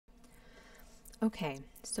Okay,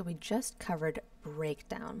 so we just covered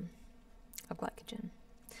breakdown of glycogen.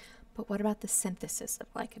 But what about the synthesis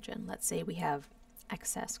of glycogen? Let's say we have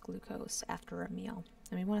excess glucose after a meal,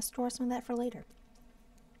 and we want to store some of that for later.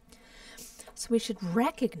 So we should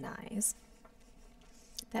recognize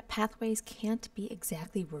that pathways can't be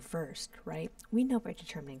exactly reversed, right? We know rate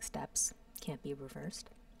determining steps can't be reversed.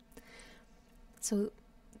 So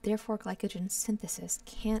therefore, glycogen synthesis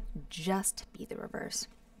can't just be the reverse.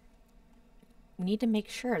 We need to make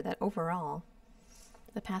sure that overall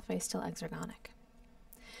the pathway is still exergonic.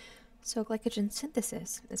 So glycogen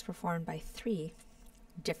synthesis is performed by 3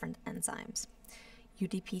 different enzymes: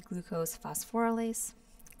 UDP glucose phosphorylase,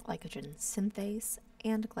 glycogen synthase,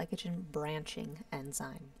 and glycogen branching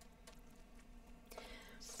enzyme.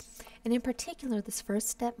 And in particular, this first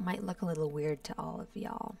step might look a little weird to all of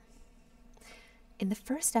y'all. In the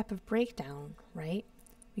first step of breakdown, right,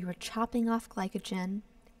 we were chopping off glycogen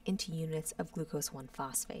into units of glucose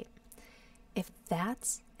 1-phosphate. If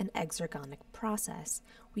that's an exergonic process,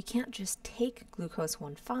 we can't just take glucose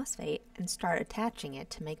 1-phosphate and start attaching it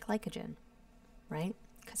to make glycogen, right?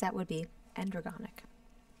 Because that would be endergonic.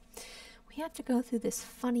 We have to go through this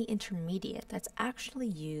funny intermediate that's actually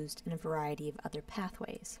used in a variety of other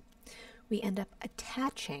pathways. We end up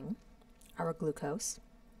attaching our glucose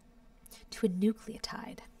to a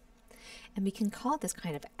nucleotide, and we can call this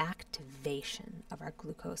kind of activation of our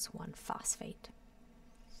glucose 1-phosphate.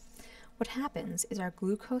 What happens is our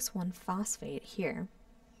glucose 1-phosphate here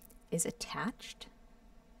is attached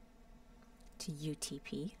to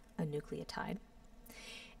UTP, a nucleotide,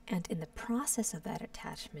 and in the process of that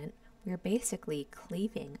attachment, we're basically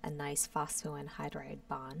cleaving a nice phosphoanhydride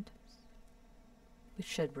bond, which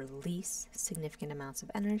should release significant amounts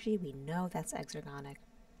of energy. We know that's exergonic.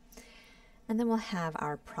 And then we'll have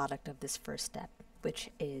our product of this first step, which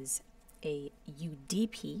is a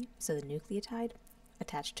UDP, so the nucleotide,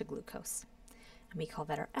 attached to glucose. And we call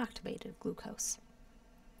that our activated glucose.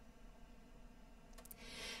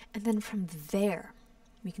 And then from there,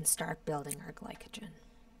 we can start building our glycogen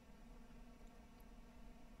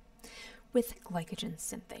with glycogen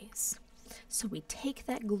synthase. So we take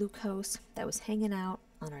that glucose that was hanging out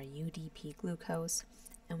on our UDP glucose,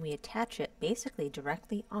 and we attach it basically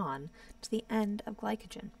directly on to the end of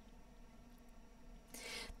glycogen.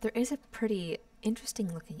 There is a pretty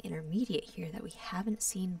interesting looking intermediate here that we haven't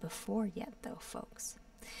seen before yet though, folks.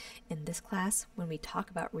 In this class, when we talk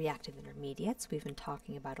about reactive intermediates, we've been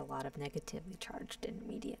talking about a lot of negatively charged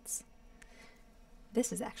intermediates.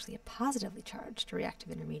 This is actually a positively charged reactive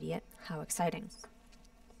intermediate. How exciting.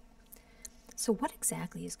 So what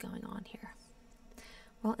exactly is going on here?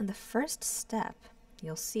 Well, in the first step,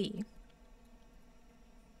 you'll see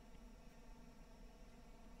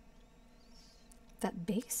that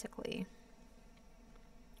basically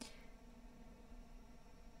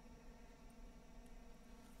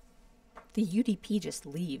the UDP just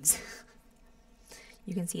leaves.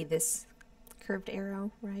 You can see this curved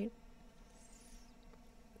arrow, right?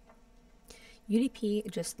 UDP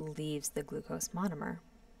just leaves the glucose monomer.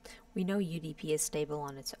 We know UDP is stable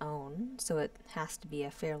on its own, so it has to be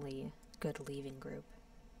a fairly good leaving group.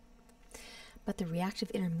 But the reactive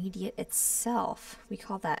intermediate itself, we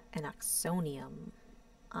call that an oxonium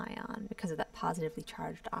ion because of that positively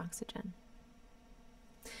charged oxygen.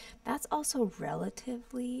 That's also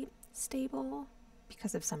relatively stable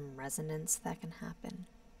because of some resonance that can happen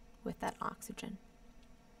with that oxygen.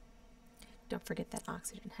 Don't forget that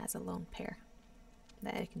oxygen has a lone pair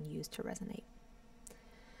that it can use to resonate.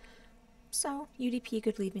 So UDP,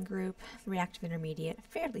 good leaving group, reactive intermediate,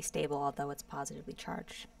 fairly stable although it's positively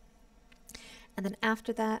charged. And then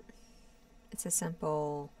after that, it's a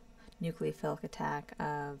simple nucleophilic attack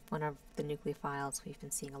of one of the nucleophiles we've been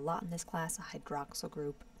seeing a lot in this class, a hydroxyl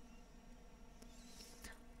group,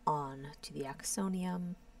 on to the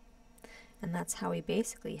oxonium. And that's how we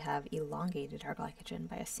basically have elongated our glycogen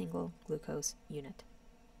by a single glucose unit.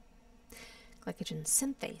 Glycogen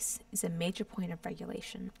synthase is a major point of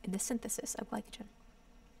regulation in the synthesis of glycogen.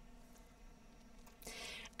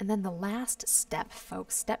 And then the last step,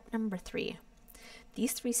 folks, step number 3.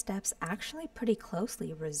 These 3 steps actually pretty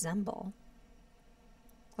closely resemble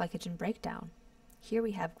glycogen breakdown. Here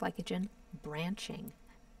we have glycogen branching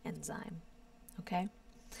enzyme, okay?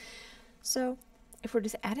 So if we're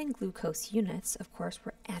just adding glucose units, of course,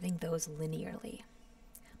 we're adding those linearly.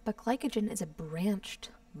 But glycogen is a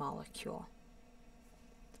branched molecule.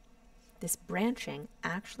 This branching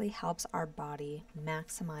actually helps our body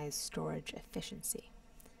maximize storage efficiency.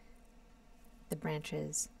 The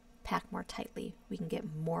branches pack more tightly. We can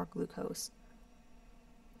get more glucose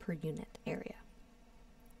per unit area.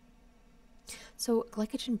 So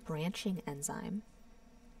glycogen branching enzyme,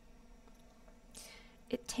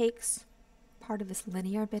 it takes part of this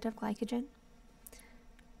linear bit of glycogen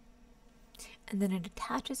and then it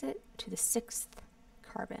attaches it to the 6th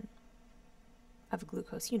carbon of a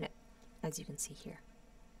glucose unit, as you can see here.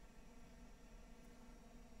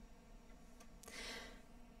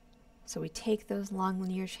 So we take those long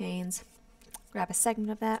linear chains, grab a segment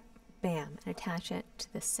of that, bam, and attach it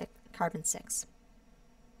to the carbon 6.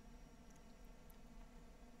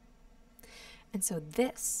 And so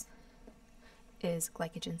this is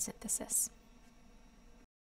glycogen synthesis.